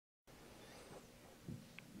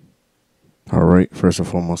right, first and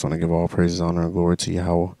foremost, I want to give all praises, honor, and glory to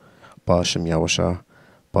Yahweh, Ba'ashem Yahweh,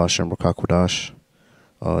 Ba'ashem Rakakwadash,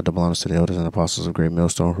 double honors to the elders and apostles of Great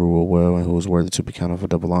Millstone who rule well and who is worthy to be counted for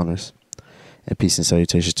double honors. And peace and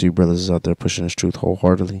salutations to you brothers out there pushing this truth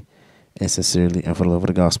wholeheartedly and sincerely and for the love of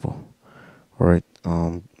the gospel. All right,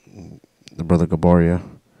 the brother Gabaria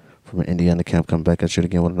from Indiana camp come back at you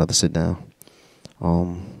again with another sit down.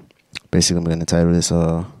 Basically, I'm going to title this,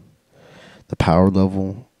 the power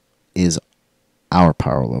level is our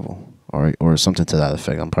power level, all right, or something to that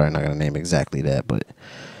effect. I'm probably not going to name exactly that, but,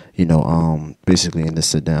 you know, basically in this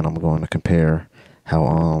sit down, I'm going to compare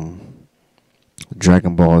how,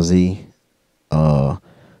 Dragon Ball Z, the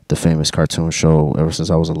famous cartoon show ever since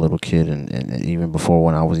I was a little kid, and even before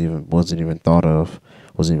when I wasn't even thought of,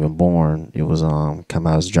 wasn't even born, it was come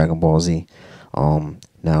out as Dragon Ball Z.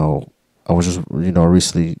 Now I was just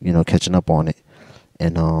recently catching up on it,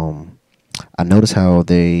 and I noticed how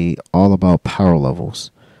they all about power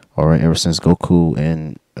levels. All right, ever since Goku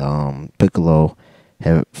and Piccolo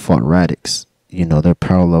have fought Radix, their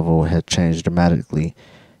power level had changed dramatically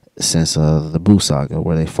since the Buu saga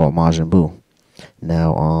where they fought Majin Buu.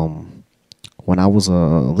 Now, when I was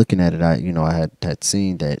looking at it, I had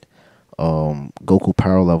seen that Goku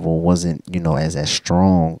power level wasn't as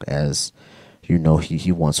strong as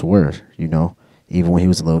he once were. Even when he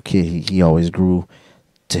was a little kid, he always grew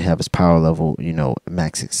to have his power level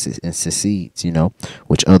max and succeeds,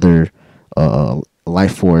 which other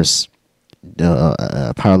life force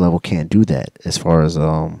power level can't do that as far as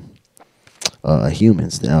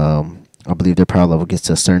humans. I believe their power level gets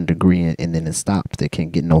to a certain degree and then it stops. They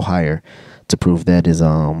can't get no higher. To prove that is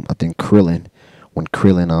I think Krillin, when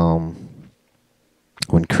Krillin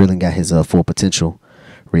got his full potential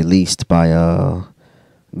released by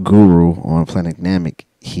Guru on planet Namek,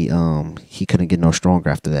 he couldn't get no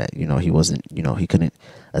stronger after that. He wasn't he couldn't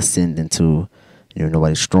ascend into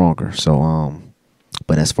nobody stronger. So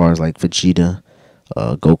but as far as like Vegeta,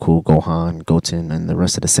 Goku, Gohan, Goten, and the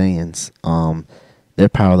rest of the Saiyans, their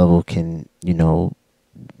power level can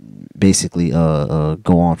basically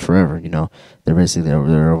go on forever. They're basically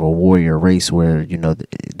they're of a warrior race where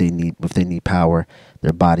they need power,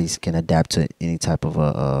 their bodies can adapt to any type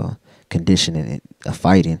of condition and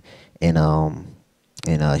fighting and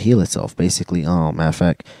heal itself. Basically, matter of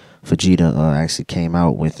fact, Vegeta actually came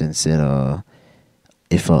out with and said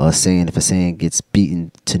if a Saiyan gets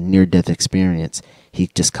beaten to near death experience, he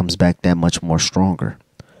just comes back that much more stronger.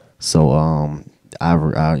 So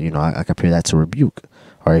I compare that to rebuke.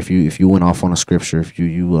 Or if you went off on a scripture, if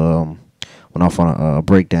you went off on a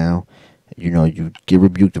breakdown, you get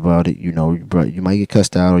rebuked about it. You might get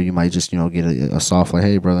cussed out, or you might just get a soft like,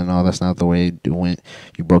 hey brother, no, that's not the way it went.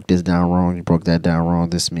 You broke this down wrong. You broke that down wrong.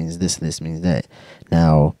 This means this. This means that.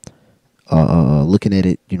 Now, looking at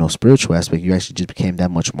it, spiritual aspect, you actually just became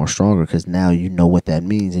that much more stronger because now you know what that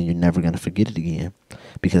means, and you're never gonna forget it again.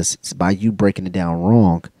 Because by you breaking it down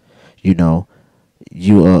wrong,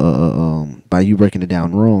 by you breaking it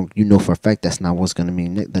down wrong, for a fact that's not what's gonna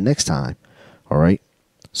mean the next time. All right.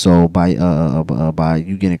 So by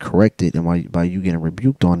you getting corrected and by you getting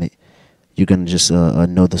rebuked on it, you're gonna just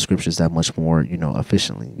know the scriptures that much more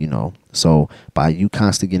efficiently. So by you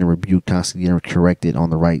constantly getting rebuked, constantly getting corrected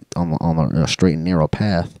on the right on a straight and narrow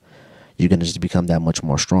path, you're gonna just become that much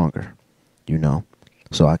more stronger.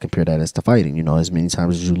 So I compare that as to fighting. As many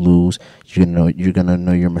times as you lose, you're gonna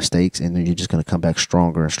know your mistakes, and then you're just gonna come back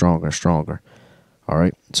stronger and stronger and stronger. All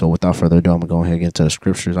right. So without further ado, I'm gonna go ahead and get into the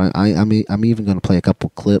scriptures. I'm even gonna play a couple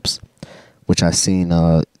clips, which I seen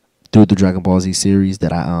through the Dragon Ball Z series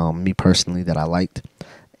that me personally that I liked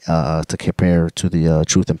to compare to the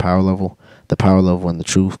truth and power level, the power level and the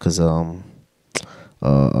truth, because I'm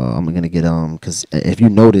gonna get because if you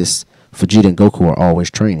notice, Vegeta and Goku are always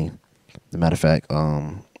training. As a matter of fact,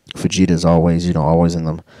 Vegeta is always, always in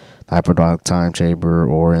the hyperdrive time chamber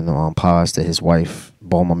or in the pods that his wife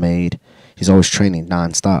Bulma made. He's always training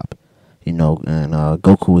nonstop, and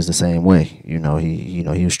Goku is the same way. He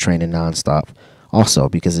was training nonstop, also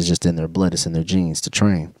because it's just in their blood, it's in their genes to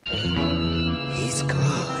train. He's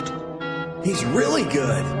good. He's really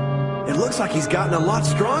good. It looks like he's gotten a lot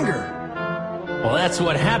stronger. Well, that's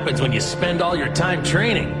what happens when you spend all your time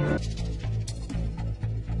training.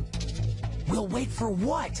 We'll wait for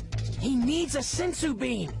what? He needs a sensu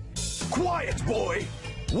bean. Quiet, boy!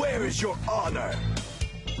 Where is your honor?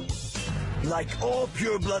 Like all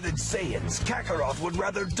pure-blooded Saiyans, Kakarot would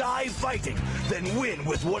rather die fighting than win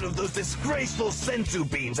with one of those disgraceful sensu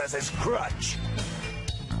beans as his crutch.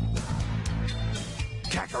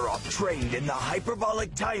 Kakarot trained in the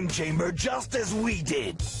hyperbolic time chamber just as we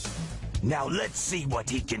did. Now let's see what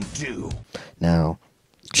he can do. Now,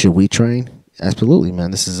 should we train? Absolutely,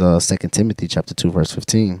 man. This is 2 Timothy chapter 2, verse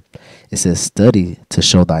 15. It says, study to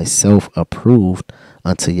show thyself approved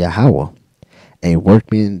unto Yahweh, a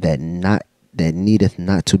workman that needeth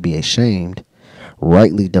not to be ashamed,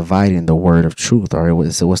 rightly dividing the word of truth. All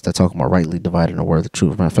right, so what's that talking about? Rightly dividing the word of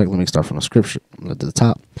truth. Matter of fact, let me start from the scripture at the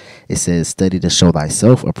top. It says, study to show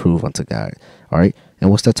thyself approved unto God. All right, and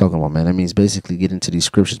what's that talking about, man? That means basically get into these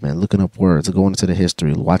scriptures, man, looking up words, going into the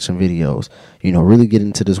history, watching videos, really get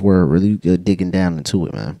into this word, really digging down into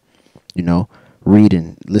it, man.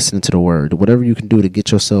 Reading, listening to the word, whatever you can do to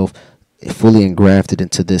get yourself fully engrafted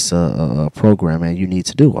into this program, man, you need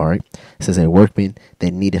to do. All right, it says a workman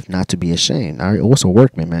that needeth not to be ashamed. All right, what's a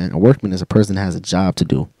workman, man? A workman is a person that has a job to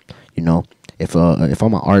do. If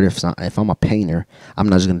I'm an artist, if I'm a painter, I'm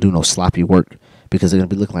not just gonna do no sloppy work, because they're gonna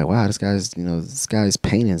be looking like, wow, this guy's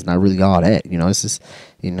painting is not really all that. It's just,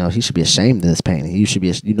 he should be ashamed of this painting. You should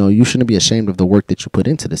be, you shouldn't be ashamed of the work that you put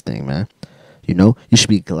into this thing, man. You should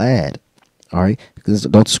be glad. All right, because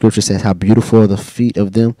don't the scripture says how beautiful are the feet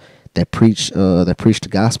of them that preach the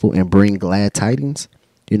gospel and bring glad tidings.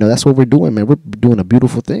 That's what we're doing, man. We're doing a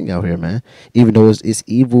beautiful thing out here, man. Even though it's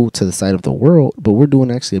evil to the sight of the world, but we're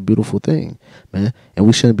doing actually a beautiful thing, man. And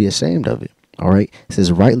we shouldn't be ashamed of it. All right. It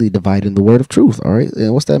says rightly dividing the word of truth. All right.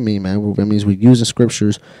 And what's that mean, man? That means we're using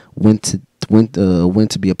scriptures when to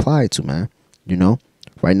be applied to, man.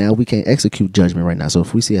 Right now, we can't execute judgment right now. So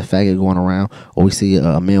if we see a faggot going around, or we see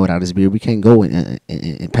a man without his beard, we can't go and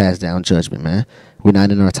pass down judgment, man. We're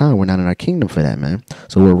not in our time. We're not in our kingdom for that, man.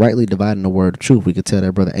 So we're rightly dividing the word of truth. We could tell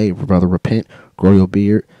that brother, hey, brother, repent, grow your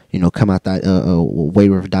beard, come out that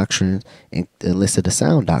wayward doctrine and listen to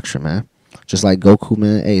sound doctrine, man. Just like Goku,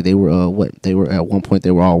 man. Hey, they were at one point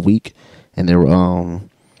they were all weak, and they really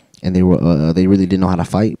didn't know how to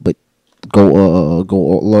fight, but go a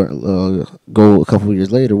couple of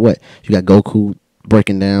years later, what you got Goku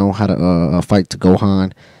breaking down how to fight to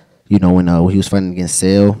Gohan. When he was fighting against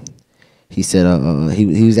Cell, he said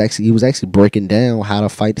he was actually breaking down how to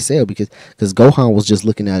fight the Cell, because Gohan was just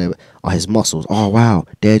looking at it on his muscles. Oh wow,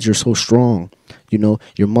 Dad, you're so strong.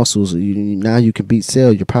 Your muscles. Now you can beat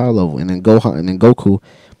Cell, your power level. And then Goku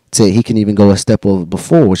said he can even go a step over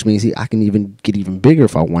before, which means I can even get even bigger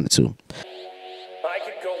if I wanted to. I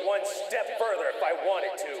could go one step further if I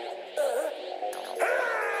wanted to.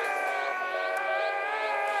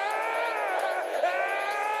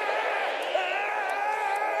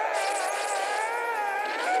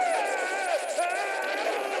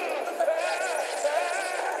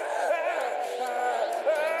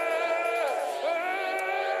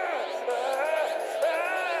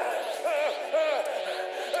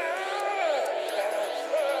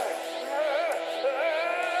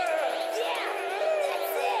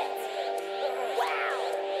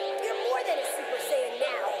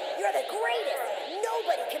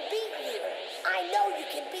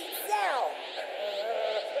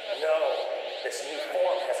 This new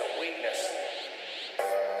form has a weakness.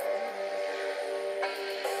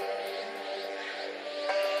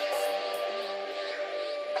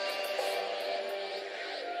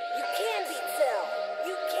 You can beat Cell.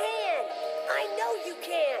 You can. I know you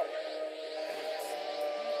can.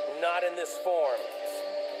 Not in this form.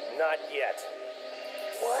 Not yet.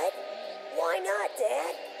 What? Why not,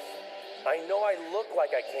 Dad? I know I look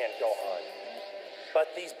like I can't, Gohan. But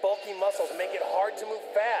these bulky muscles make it hard to move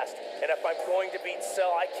fast. And if I'm going to beat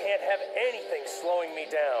Cell, I can't have anything slowing me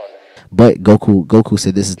down. But Goku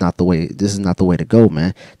said this is not the way. This is not the way to go,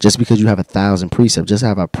 man. Just because you have 1,000 precepts,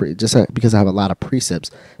 because I have a lot of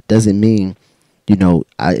precepts, doesn't mean,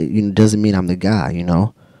 doesn't mean I'm the guy.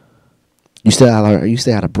 You still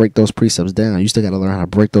got to break those precepts down. You still got to learn how to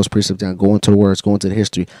break those precepts down. Go into the words, go into the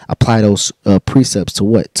history. Apply those precepts to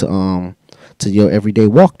what? To your everyday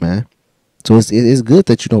walk, man. So it's good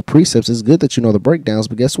that you know precepts. It's good that you know the breakdowns.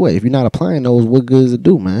 But guess what? If you're not applying those, what good does it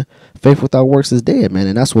do, man? Faith without works is dead, man.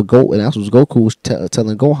 And that's what Goku was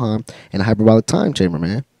telling Gohan in the hyperbolic time chamber,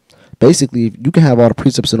 man. Basically, you can have all the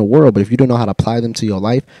precepts in the world, but if you don't know how to apply them to your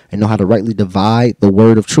life and know how to rightly divide the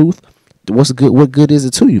word of truth, what good is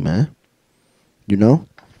it to you, man? We'll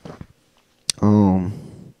go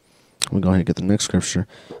ahead and get the next scripture,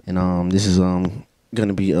 and this is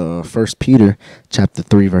gonna be 1 Peter chapter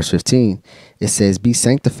 3 verse 15. It says, be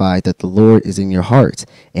sanctified that the Lord is in your hearts,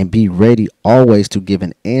 and be ready always to give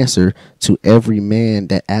an answer to every man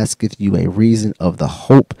that asketh you a reason of the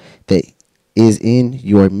hope that is in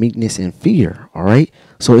your meekness and fear. All right,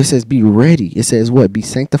 so it says be ready. It says what? Be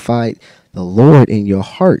sanctified the Lord in your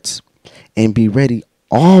hearts, and be ready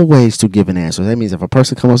always to give an answer. That means if a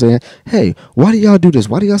person comes saying, hey, why do y'all do this?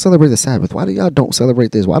 Why do y'all celebrate the Sabbath? Why do y'all don't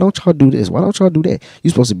celebrate this? Why don't y'all do this? Why don't y'all do that?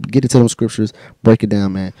 You're supposed to get into them scriptures, break it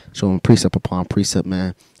down, man, show them precept upon precept,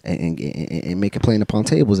 man, and make it plain upon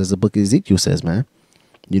tables, as the book of Ezekiel says, man.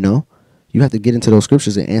 You know, you have to get into those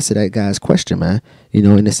scriptures and answer that guy's question, man. You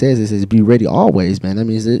know, and it says be ready always, man. That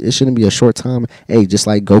means it shouldn't be a short time. Hey, just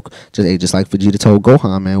like Vegeta told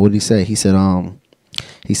Gohan, man. What did he say? He said,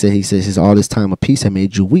 he says all this time of peace had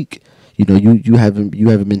made you weak. You know, you haven't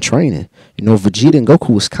been training. You know, Vegeta and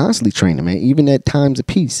Goku was constantly training, man, even at times of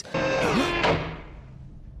peace.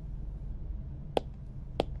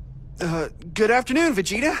 Good afternoon,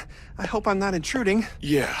 Vegeta. I hope I'm not intruding.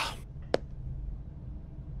 Yeah.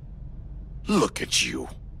 Look at you.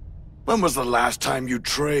 When was the last time you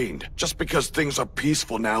trained? Just because things are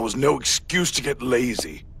peaceful now is no excuse to get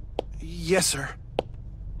lazy. Yes, sir.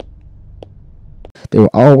 They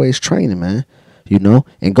were always training, man. You know,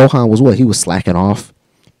 and Gohan was what? He was slacking off.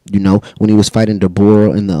 You know, when he was fighting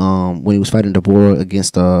Deborah in the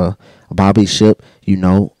against Bobby's ship, you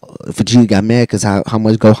know, Vegeta got mad because how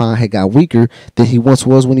much Gohan had got weaker than he once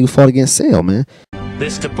was when he fought against Cell, man.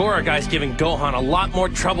 This Deborah guy's giving Gohan a lot more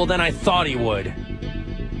trouble than I thought he would.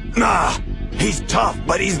 Nah, he's tough,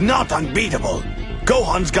 but he's not unbeatable.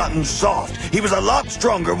 Gohan's gotten soft. He was a lot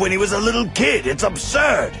stronger when he was a little kid. It's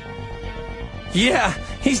absurd. Yeah,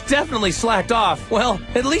 he's definitely slacked off. Well,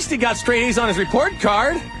 at least he got straight A's on his report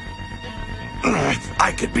card.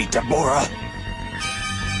 I could beat Deborah.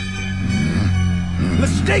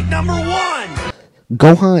 Mistake number 1!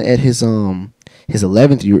 Gohan at his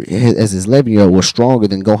 11th year, as his 11-year-old, was stronger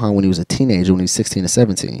than Gohan when he was a teenager, when he was 16 or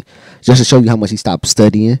 17. Just to show you how much he stopped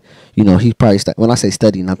studying. You know, he probably when I say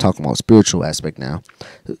studying, I'm talking about spiritual aspect now.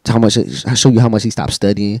 I show you how much he stopped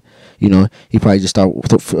studying. You know, he probably just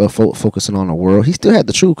started focusing on the world. He still had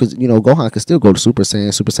the truth, because, you know, Gohan could still go to Super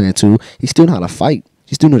Saiyan 2. He still knew how to fight.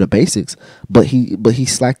 He still knew the basics, but he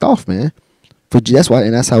slacked off, man. That's why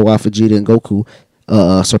Vegeta and Goku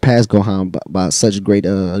surpassed Gohan by such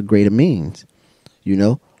greater means. You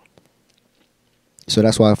know, so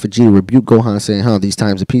that's why Vegeta rebuked Gohan, saying, these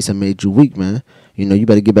times of peace have made you weak, man. You know, you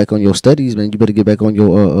better get back on your studies, man. You better get back on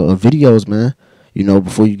your videos, man. You know,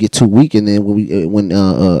 before you get too weak, and then when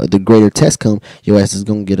the greater test come, your ass is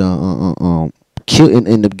gonna get killed and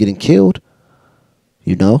end up getting killed.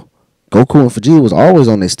 You know, Goku and Vegeta was always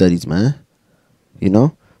on their studies, man. You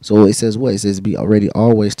know. So it says what? It says be ready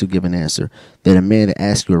always to give an answer. That a man to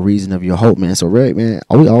ask you a reason of your hope, man. So, right, man,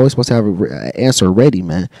 are we always supposed to have an answer ready,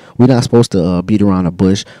 man? We're not supposed to beat around the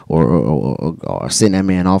bush or send that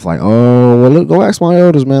man off like, oh, well, look, go ask my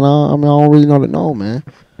elders, man. I don't really know to know, man.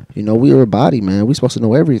 You know, we are a body, man. We're supposed to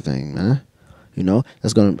know everything, man. You know,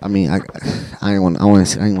 that's gonna. I mean, I ain't want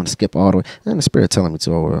to skip all the way. And the Spirit telling me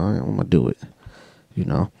to. I'm gonna do it. You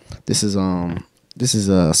know, this is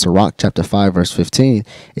Sirach chapter 5 verse 15.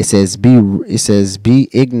 It says be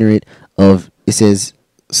ignorant of, it says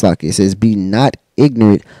be not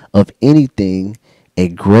ignorant of anything, a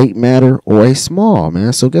great matter or a small,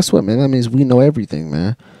 man. So guess what, man? That means we know everything,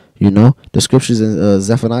 man. You know, the scriptures in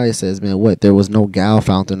Zephaniah says, man, what? There was no guile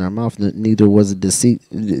found in our mouth, neither was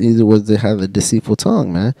they have a deceitful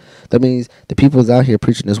tongue, man. That means the people out here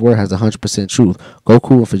preaching this word has 100% truth.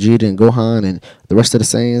 Goku and Vegeta and Gohan and the rest of the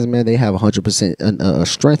Saiyans, man, they have 100%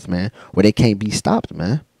 strength, man, where they can't be stopped,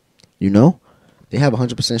 man. You know, they have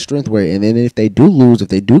 100% strength and then if they do lose, if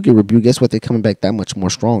they do get rebuked, guess what? They're coming back that much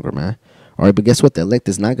more stronger, man. All right, but guess what? The elect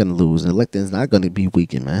is not going to lose. The elect is not going to be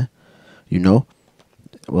weakened, man. You know.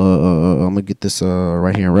 I'm gonna get this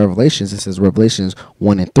right here in Revelations. It says Revelations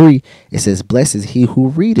 1 and 3. It says, "Blessed is he who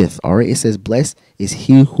readeth." All right, it says, "Blessed is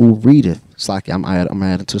he who readeth." It's like I'm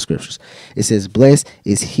adding to the scriptures. It says, "Blessed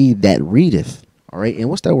is he that readeth." All right, and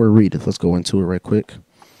what's that word readeth? Let's go into it right quick.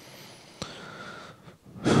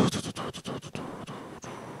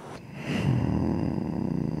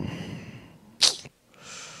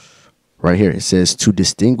 Right here, it says to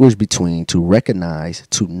distinguish between, to recognize,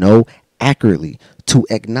 to know accurately, to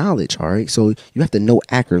acknowledge. All right, so you have to know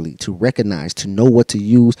accurately, to recognize, to know what to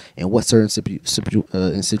use and what certain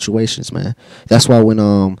in situations, man. That's why when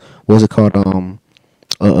what was it called,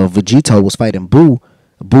 Vegito was fighting Boo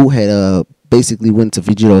had basically went to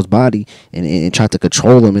Vegito's body and tried to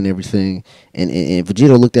control him and everything, and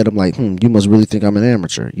Vegito looked at him like, you must really think I'm an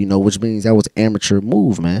amateur, you know, which means that was an amateur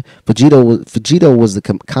move, man. Vegito was the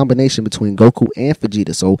combination between Goku and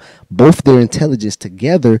Vegeta, so both their intelligence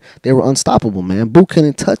together, they were unstoppable, man. Boo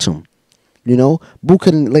couldn't touch him. You know, Boo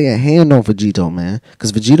couldn't lay a hand on Vegito, man,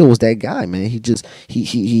 because Vegito was that guy, man.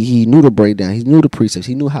 He knew the breakdown, he knew the precepts,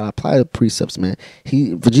 he knew how to apply the precepts, man.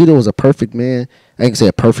 Vegito was a perfect man. I can say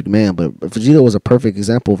a perfect man, but Vegito was a perfect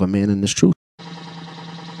example of a man in this truth.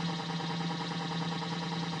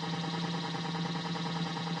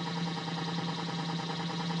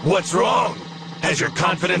 What's wrong? Has your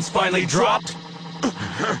confidence finally dropped?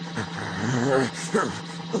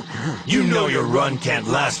 You know your run can't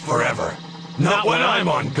last forever. Not when I'm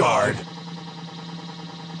on guard.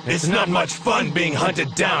 It's not much fun being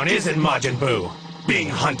hunted down, is it, Majin Buu? Being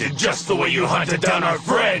hunted just the way you hunted down our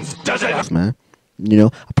friends, does it? Man, you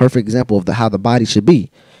know, a perfect example of how the body should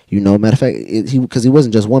be. You know, matter of fact, because he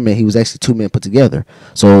wasn't just one man, he was actually two men put together.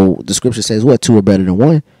 So the scripture says, what, two are better than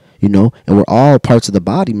one, you know, and we're all parts of the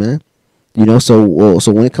body, man. You know, so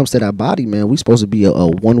when it comes to that body, man, we supposed to be a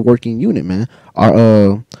one working unit, man.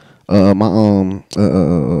 Our my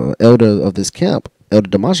elder of this camp, Elder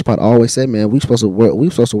Damashapad, always said, man, we supposed to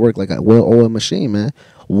work like a well-oiled machine, man.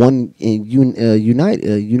 One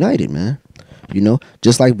united, man. You know,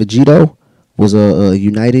 just like Vegito was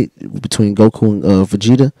united between Goku and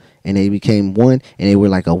Vegeta, and they became one, and they were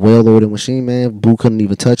like a well-oiled machine, man. Boo couldn't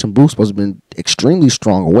even touch him. Boo supposed to have been extremely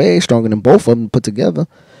strong, way stronger than both of them put together.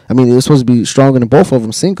 I mean, it was supposed to be stronger than both of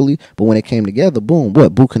them singly, but when they came together, boom,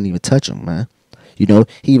 what? Boo couldn't even touch him, man. You know,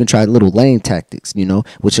 he even tried little lane tactics, you know,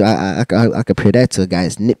 which I compare that to a guy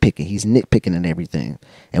that's nitpicking. He's nitpicking and everything.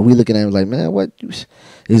 And we looking at him like, man, what? He's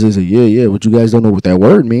like, yeah, but you guys don't know what that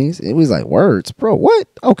word means. And we was like, words? Bro, what?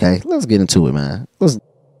 Okay, let's get into it, man. Let's.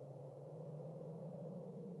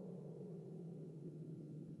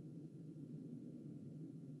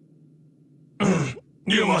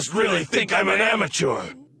 You must really think I'm an amateur.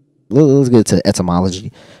 Let's get into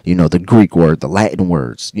etymology, you know, the Greek word, the Latin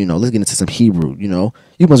words, you know, let's get into some Hebrew, you know.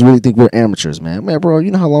 You must really think we're amateurs, man. Man, bro, you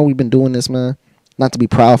know how long we've been doing this, man? Not to be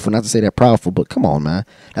proudful, not to say that proudful, but come on, man.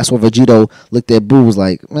 That's what Vegito looked at Boo was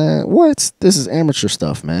like, man, what? This is amateur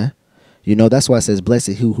stuff, man. You know, that's why it says,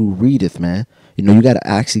 blessed who readeth, man. You know, you got to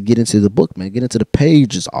actually get into the book, man. Get into the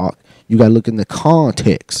pages, Ark. You got to look in the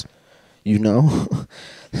context, you know.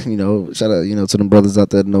 You know, shout out, you know, to them brothers out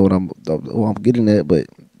there that know what I'm getting at, but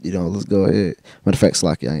you know, let's go ahead. Matter of fact,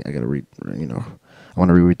 Slocky, I gotta read. You know, I want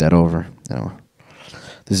to reread that over. You know,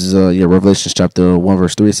 this is Revelation chapter 1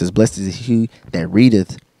 verse 3. It says, "Blessed is he that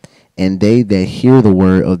readeth, and they that hear the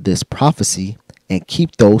word of this prophecy, and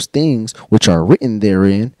keep those things which are written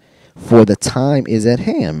therein, for the time is at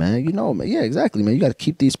hand." Man, you know, man, yeah, exactly, man. You got to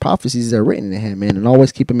keep these prophecies that are written in hand, man, and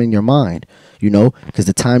always keep them in your mind. You know, because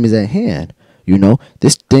the time is at hand. You know,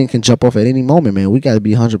 this thing can jump off at any moment, man. We got to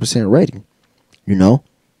be 100% ready. You know.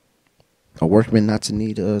 A workman not to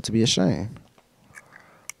need to be ashamed.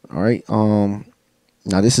 All right.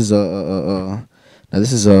 Now this is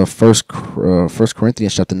First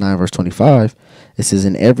Corinthians chapter 9 verse 25. It says,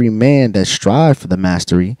 "And every man that strive for the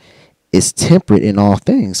mastery is temperate in all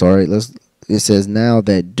things." All right. It says, "Now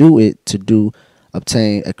that do it to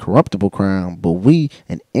obtain a corruptible crown, but we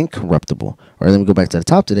an incorruptible." All right, let me go back to the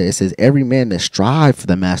top today. It says, every man that strive for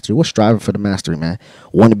the mastery. What's striving for the mastery, man?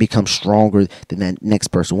 Want to become stronger than that next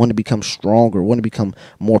person. Want to become stronger. Want to become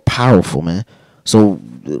more powerful, man. So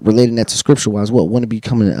relating that to scripture wise, what? Want to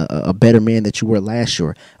become a better man that you were last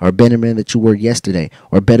year, or a better man that you were yesterday,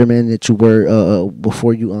 or a better man that you were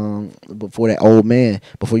before that old man,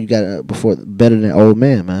 before you got before better than old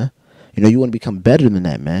man. You know, you want to become better than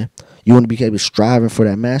that, man. You want to be able to striving for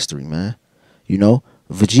that mastery, man. You know,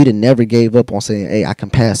 Vegeta never gave up on saying, hey, I can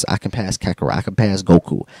pass Kakarot, I can pass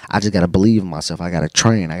Goku. I just got to believe in myself. I got to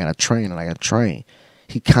train, and I got to train.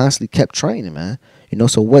 He constantly kept training, man. You know,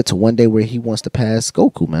 so what? To one day where he wants to pass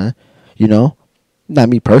Goku, man. You know, not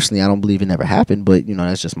me personally. I don't believe it never happened, but, you know,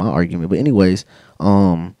 that's just my argument. But anyways,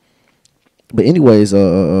 yeah,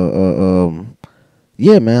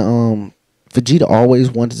 man, Vegeta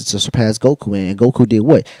always wanted to surpass Goku, and Goku did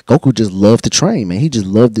what? Goku just loved to train, man. He just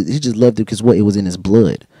loved it. He just loved it because what? It was in his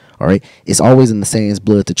blood. All right, it's always in the Saiyan's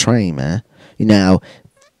blood to train, man. You know,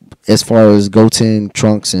 as far as Goten,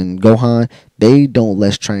 Trunks, and Gohan, they don't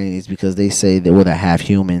less train is because they say that they're half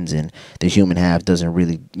humans, and the human half doesn't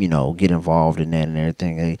really, you know, get involved in that and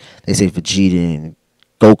everything. They say Vegeta and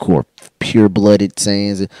Goku are pure-blooded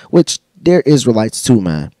Saiyans, which they're Israelites too,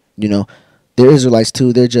 man. You know. They're Israelites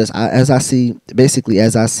too. They're just as I see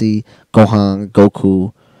Gohan,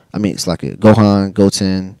 Goku. I mean, it's like Gohan,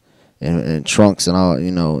 Goten, and Trunks and all.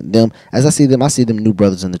 You know them. As I see them new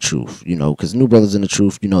brothers in the truth. You know, because new brothers in the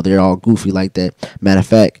truth. You know, they're all goofy like that. Matter of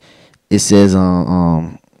fact, it says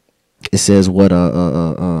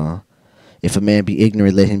If a man be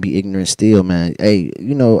ignorant, let him be ignorant still, man. Hey,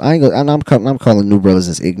 you know, I ain't gonna, I'm calling new brothers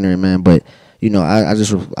as ignorant, man. But you know,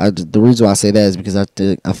 the reason why I say that is because I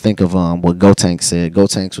think of what Gotenks said.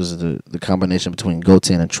 Gotenks was the combination between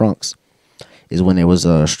Goten and Trunks. Is when it was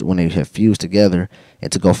when they had fused together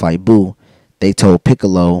and to go fight Boo, they told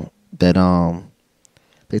Piccolo that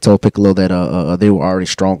they were already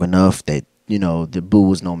strong enough that, you know, the Boo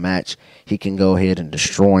was no match. He can go ahead and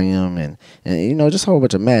destroy him, and you know, just a whole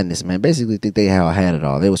bunch of madness, man. Basically, think they had it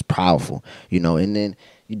all. They was powerful, you know. And then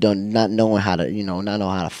you done not knowing how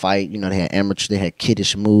to fight. You know, they had amateur, they had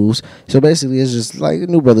kiddish moves. So basically, it's just like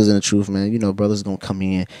new brothers in the truth, man. You know, brothers gonna come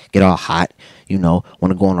in, get all hot. You know,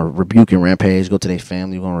 want to go on a rebuking rampage, go to their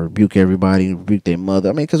family, want to rebuke everybody, rebuke their mother.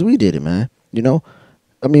 I mean, because we did it, man. You know.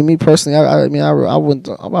 I mean, me personally, I went,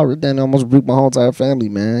 I then almost rebuked my whole entire family,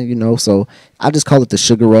 man. You know, so I just call it the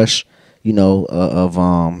sugar rush, you know, of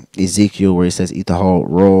Ezekiel, where it says eat the whole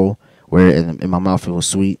roll, where in my mouth it was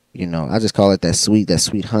sweet. You know, I just call it that sweet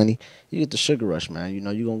honey. You get the sugar rush, man. You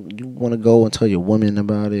know, you want to go and tell your woman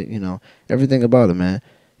about it. You know, everything about it, man.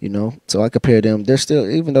 You know, so I compare them. They're still,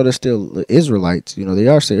 even though they're still Israelites, you know, they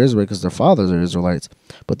are still Israelites because their fathers are Israelites,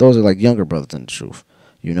 but those are like younger brothers in the truth,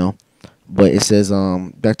 you know. But it says,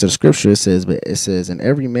 back to the scripture, it says, and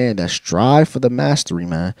every man that strive for the mastery,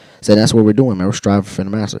 man. So that's what we're doing, man. We're striving for the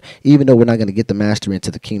mastery. Even though we're not going to get the mastery into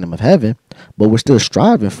the kingdom of heaven, but we're still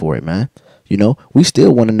striving for it, man. You know, we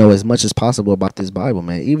still want to know as much as possible about this Bible,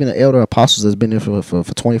 man. Even the elder apostles that's been there for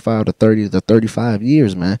 25 to 30 to 35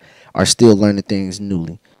 years, man, are still learning things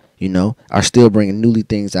newly, you know, are still bringing newly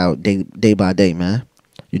things out day by day, man.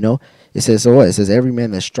 You know, it says, so what? It says, every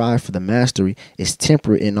man that strive for the mastery is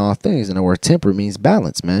temperate in all things. And the word temperate means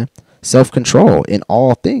balance, man. Self-control in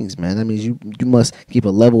all things, man. That means you must keep a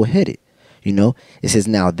level-headed, you know. It says,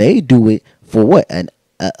 now they do it for what?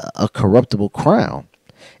 A corruptible crown.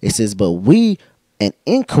 It says, but we, an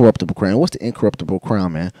incorruptible crown. What's the incorruptible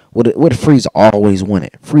crown, man? What Frieza always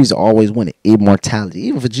wanted. Frieza always wanted immortality.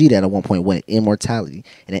 Even Vegeta at one point wanted immortality.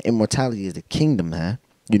 And that immortality is the kingdom, man.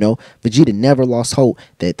 You know, Vegeta never lost hope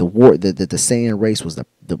that the Saiyan race was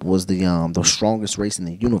the strongest race in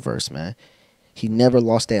the universe, man. He never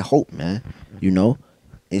lost that hope, man. You know,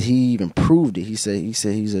 and he even proved it. He said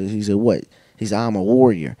what? He said, I'm a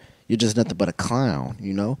warrior. You're just nothing but a clown.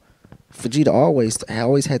 You know, Vegeta always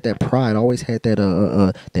had that pride, always had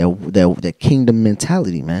that kingdom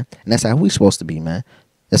mentality, man. And that's how we supposed to be, man.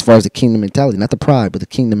 As far as the kingdom mentality, not the pride, but the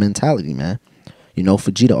kingdom mentality, man. You know,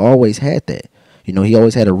 Vegeta always had that. You know, he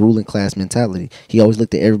always had a ruling class mentality. He always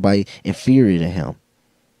looked at everybody inferior to him.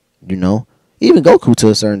 You know, even Goku to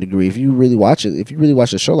a certain degree. If you really watch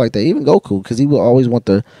a show like that, even Goku, because he will always want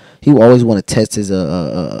to test his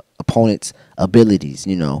opponent's abilities.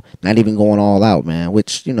 You know, not even going all out, man.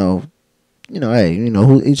 Which hey,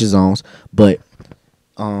 who each his own. But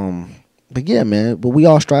yeah, man. But we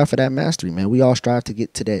all strive for that mastery, man. We all strive to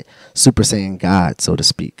get to that Super Saiyan God, so to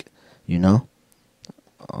speak. You know.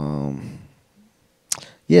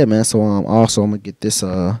 Yeah, man. So also I'm gonna get this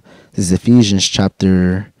this is Ephesians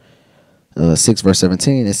chapter 6 verse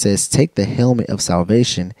 17. It says, take the helmet of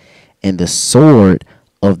salvation and the sword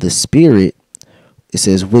of the Spirit. It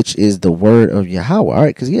says, which is the word of Yahweh. All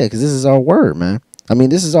right, because this is our word, man. I mean,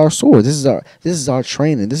 this is our sword. This is our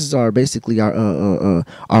training. This is our basically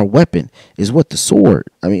our weapon. Is what the sword.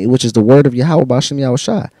 I mean, which is the word of Yahweh B'Shem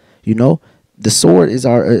Yahushua. You know. The sword is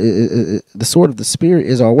the sword of the Spirit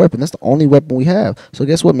is our weapon. That's the only weapon we have. So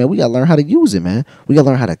guess what, man? We gotta learn how to use it, man. We gotta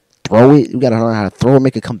learn how to throw it. We gotta learn how to throw it,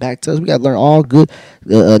 make it come back to us. We gotta learn all good,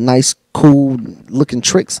 nice, cool looking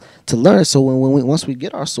tricks to learn. So once we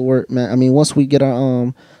get our sword, man. I mean, once we get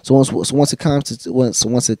our once it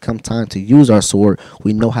comes time to use our sword,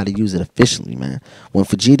 we know how to use it efficiently, man. When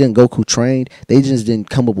Vegeta and Goku trained, they just didn't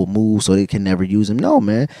come up with moves so they can never use them. No,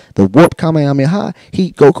 man. The warp Kamehameha,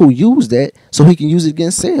 Goku used that so he can use it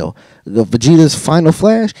against Cell. Vegeta's final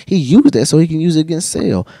flash, he used that so he can use it against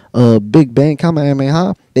Cell. Big Bang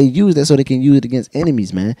Kamehameha, they use that so they can use it against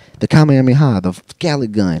enemies, man. The Kamehameha, the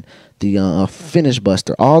Gallic Gun, the Finish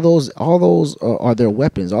Buster, all those are their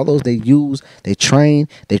weapons. All those they use, they train,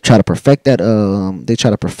 they try to perfect that. How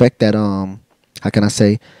can I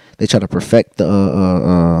say? They try to perfect they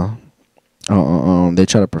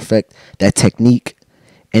try to perfect that technique,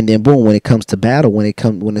 and then boom, when it comes to battle, when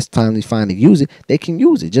it's finally to use it, they can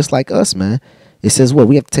use it just like us, man. It says what?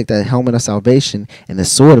 We have to take that helmet of salvation and the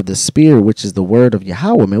sword of the Spirit, which is the word of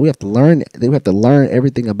Yahweh, man. We have to learn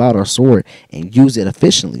everything about our sword and use it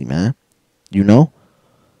efficiently, man. You know?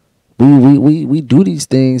 We do these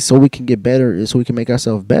things so we can get better, so we can make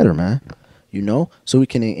ourselves better, man. You know? So we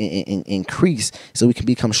can increase, so we can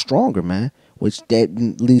become stronger, man. which that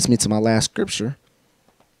leads me to my last scripture.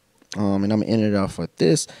 And I'm gonna end it off with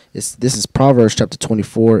this. This is Proverbs chapter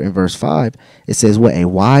 24 and verse 5. It says, "What a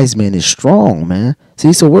wise man is strong, man."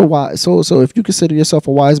 See, so we're wise. So if you consider yourself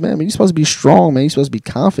a wise man, you're supposed to be strong, man. You're supposed to be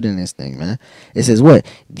confident in this thing, man. It says, "What?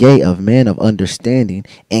 Yea, of man of understanding,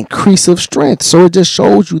 increase of strength." So it just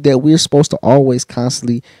shows you that we're supposed to always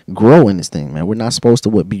constantly grow in this thing, man. We're not supposed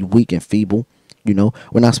to be weak and feeble. You know,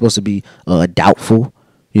 we're not supposed to be doubtful.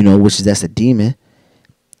 You know, that's a demon.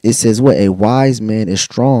 It says, "What? A wise man is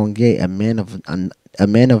strong, yea, a man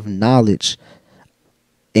of knowledge,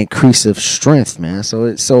 increase of strength," man. That's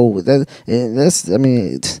I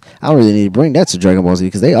mean, I don't really need to bring that to Dragon Ball Z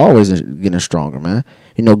because they always are getting stronger, man.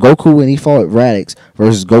 You know, Goku when he fought Radix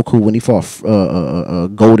versus Goku when he fought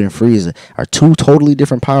Golden Frieza are two totally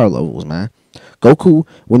different power levels, man. Goku,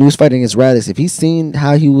 when he was fighting against Raditz, if he's seen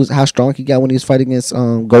how strong he got when he was fighting against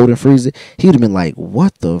Golden Frieza, he'd have been like,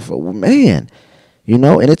 "What the man?" You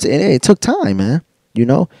know, and it took time, man. You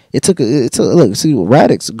know, it took look. See,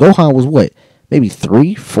 Raditz Gohan was what, maybe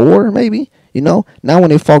 3, 4, maybe. You know, now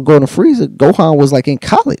when they fought Golden Frieza, Gohan was like in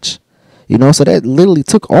college. You know, so that literally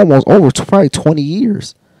took almost over probably 20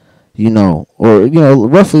 years. You know, or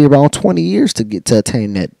roughly around 20 years to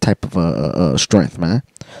attain that type of strength, man.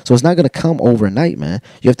 So it's not gonna come overnight, man.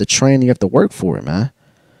 You have to train. You have to work for it, man.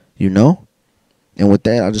 You know. And with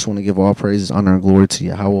that, I just want to give all praises, honor, and glory to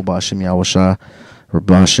Yahweh, Ba'ashem, Yahweh Shah,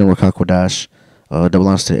 Rabban Shem, Rakakwadash, double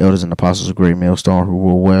honors to the elders and apostles of great millstone who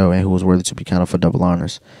rule well and who is worthy to be counted for double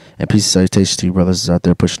honors. And peace and salutations to you brothers out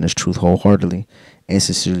there pushing this truth wholeheartedly and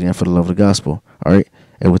sincerely and for the love of the gospel. All right.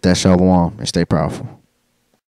 And with that, shalom and stay powerful.